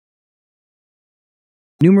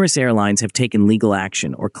Numerous airlines have taken legal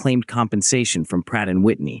action or claimed compensation from Pratt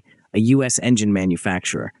Whitney, a U.S. engine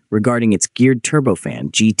manufacturer, regarding its geared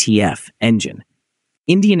turbofan GTF engine.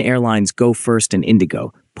 Indian Airlines Go First and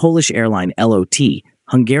Indigo, Polish airline LOT,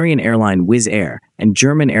 Hungarian airline Wizz Air, and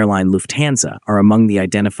German airline Lufthansa are among the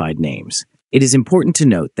identified names. It is important to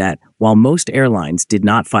note that, while most airlines did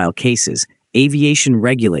not file cases, aviation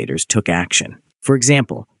regulators took action. For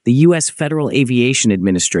example, the U.S. Federal Aviation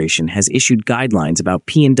Administration has issued guidelines about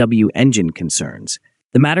P&W engine concerns.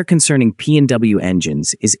 The matter concerning P&W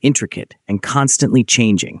engines is intricate and constantly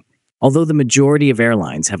changing. Although the majority of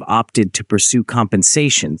airlines have opted to pursue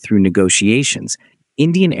compensation through negotiations,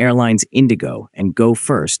 Indian Airlines Indigo and Go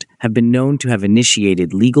First have been known to have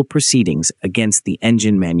initiated legal proceedings against the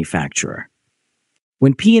engine manufacturer.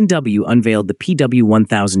 When P&W unveiled the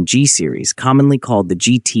PW1000G series, commonly called the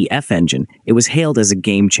GTF engine, it was hailed as a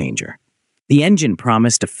game changer. The engine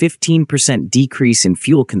promised a 15% decrease in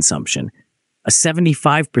fuel consumption, a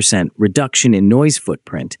 75% reduction in noise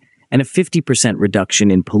footprint, and a 50% reduction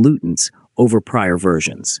in pollutants over prior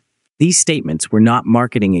versions. These statements were not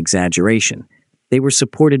marketing exaggeration. They were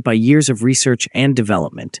supported by years of research and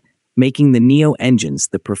development, making the Neo engines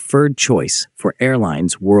the preferred choice for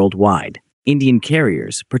airlines worldwide. Indian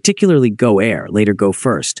carriers, particularly Go Air, later Go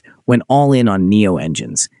First, went all in on Neo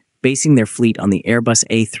engines, basing their fleet on the Airbus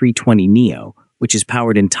A320neo, which is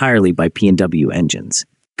powered entirely by P&W engines.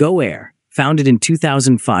 Go Air, founded in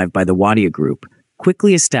 2005 by the Wadia Group,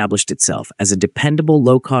 quickly established itself as a dependable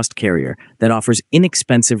low-cost carrier that offers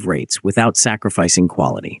inexpensive rates without sacrificing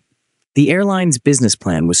quality. The airline's business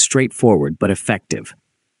plan was straightforward but effective.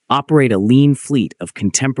 Operate a lean fleet of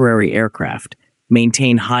contemporary aircraft,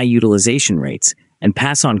 maintain high utilization rates, and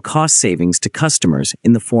pass on cost savings to customers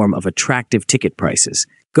in the form of attractive ticket prices.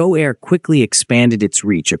 Go Air quickly expanded its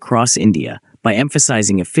reach across India by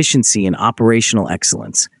emphasizing efficiency and operational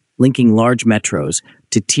excellence, linking large metros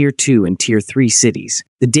to Tier 2 and Tier 3 cities.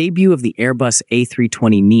 The debut of the Airbus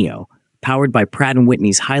A320neo, powered by Pratt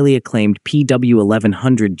Whitney's highly acclaimed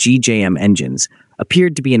PW1100 GJM engines,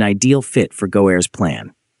 appeared to be an ideal fit for Go Air's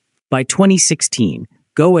plan. By 2016,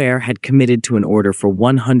 Go Air had committed to an order for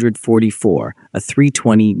 144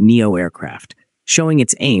 A320neo aircraft, showing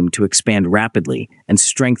its aim to expand rapidly and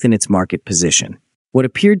strengthen its market position. What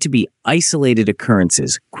appeared to be isolated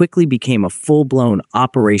occurrences quickly became a full-blown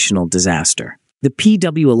operational disaster. The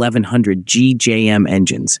PW1100 GJM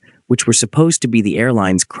engines, which were supposed to be the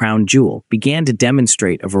airline's crown jewel, began to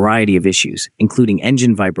demonstrate a variety of issues, including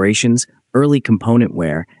engine vibrations, early component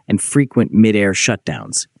wear, and frequent mid-air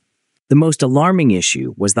shutdowns. The most alarming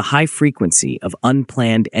issue was the high frequency of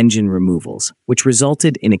unplanned engine removals, which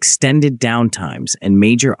resulted in extended downtimes and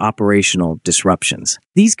major operational disruptions.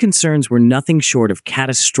 These concerns were nothing short of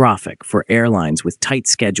catastrophic for airlines with tight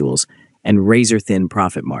schedules and razor-thin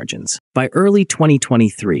profit margins. By early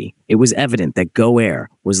 2023, it was evident that Go Air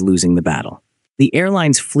was losing the battle. The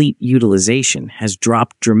airline's fleet utilization has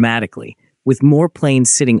dropped dramatically, with more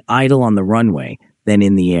planes sitting idle on the runway than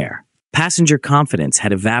in the air. Passenger confidence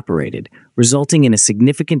had evaporated, resulting in a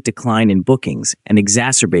significant decline in bookings and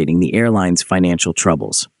exacerbating the airline's financial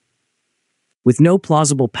troubles. With no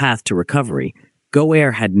plausible path to recovery, Go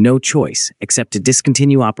Air had no choice except to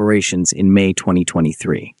discontinue operations in May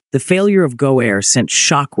 2023. The failure of Go Air sent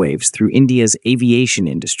shockwaves through India's aviation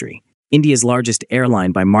industry. India's largest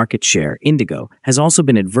airline by market share, Indigo, has also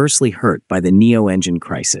been adversely hurt by the Neo engine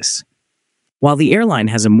crisis. While the airline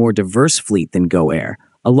has a more diverse fleet than Go Air,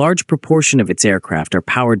 a large proportion of its aircraft are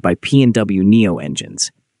powered by P&W Neo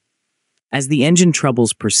engines. As the engine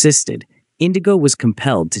troubles persisted, Indigo was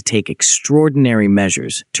compelled to take extraordinary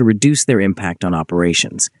measures to reduce their impact on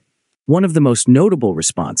operations. One of the most notable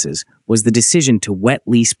responses was the decision to wet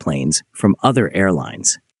lease planes from other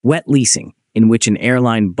airlines. Wet leasing, in which an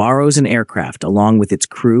airline borrows an aircraft along with its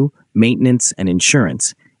crew, maintenance, and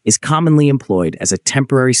insurance, is commonly employed as a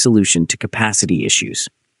temporary solution to capacity issues.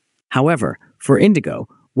 However, for Indigo,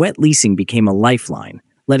 wet leasing became a lifeline,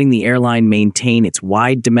 letting the airline maintain its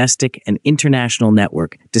wide domestic and international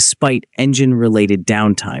network despite engine-related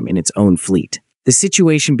downtime in its own fleet. The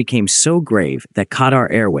situation became so grave that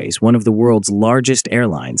Qatar Airways, one of the world's largest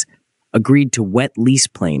airlines, agreed to wet lease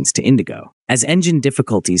planes to Indigo. As engine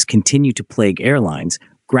difficulties continue to plague airlines,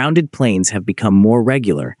 grounded planes have become more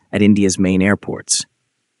regular at India's main airports.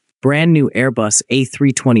 Brand new Airbus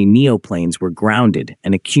A320neo planes were grounded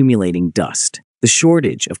and accumulating dust. The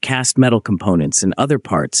shortage of cast metal components and other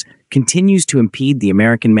parts continues to impede the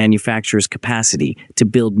American manufacturer's capacity to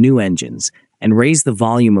build new engines and raise the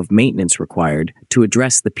volume of maintenance required to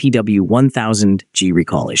address the PW1000G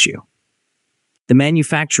recall issue. The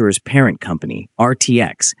manufacturer's parent company,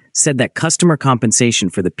 RTX, said that customer compensation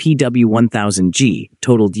for the PW1000G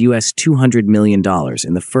totaled US $200 million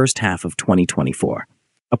in the first half of 2024.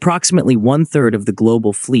 Approximately one-third of the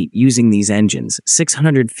global fleet using these engines,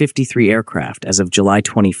 653 aircraft as of July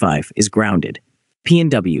 25, is grounded.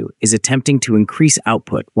 P&W is attempting to increase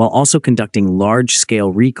output while also conducting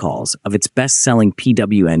large-scale recalls of its best-selling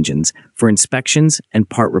PW engines for inspections and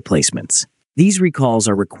part replacements. These recalls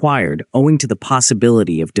are required owing to the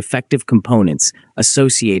possibility of defective components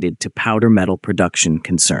associated to powder metal production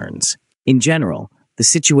concerns. In general, the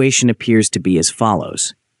situation appears to be as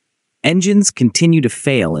follows. Engines continue to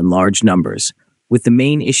fail in large numbers, with the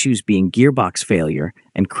main issues being gearbox failure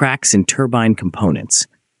and cracks in turbine components.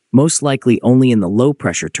 Most likely only in the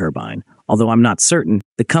low-pressure turbine, although I'm not certain.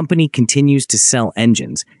 The company continues to sell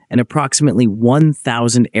engines, and approximately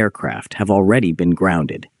 1,000 aircraft have already been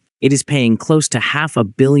grounded. It is paying close to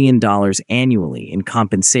 $500 million annually in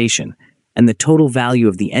compensation, and the total value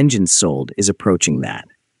of the engines sold is approaching that.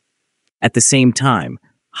 At the same time,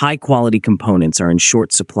 high-quality components are in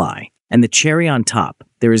short supply, and the cherry on top,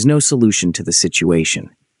 there is no solution to the situation.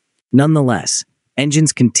 Nonetheless,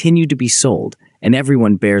 engines continue to be sold, and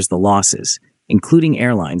everyone bears the losses, including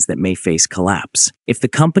airlines that may face collapse. If the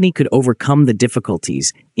company could overcome the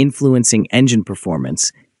difficulties influencing engine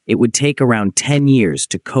performance, it would take around 10 years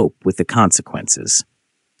to cope with the consequences.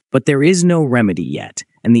 But there is no remedy yet,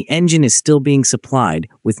 and the engine is still being supplied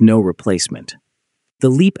with no replacement. The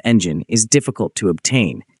LEAP engine is difficult to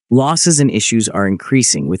obtain. Losses and issues are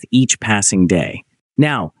increasing with each passing day.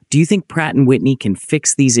 Now, do you think Pratt & Whitney can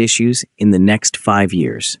fix these issues in the next 5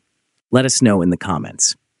 years? Let us know in the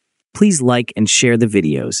comments. Please like and share the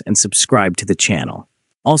videos and subscribe to the channel.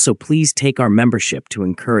 Also, please take our membership to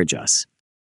encourage us.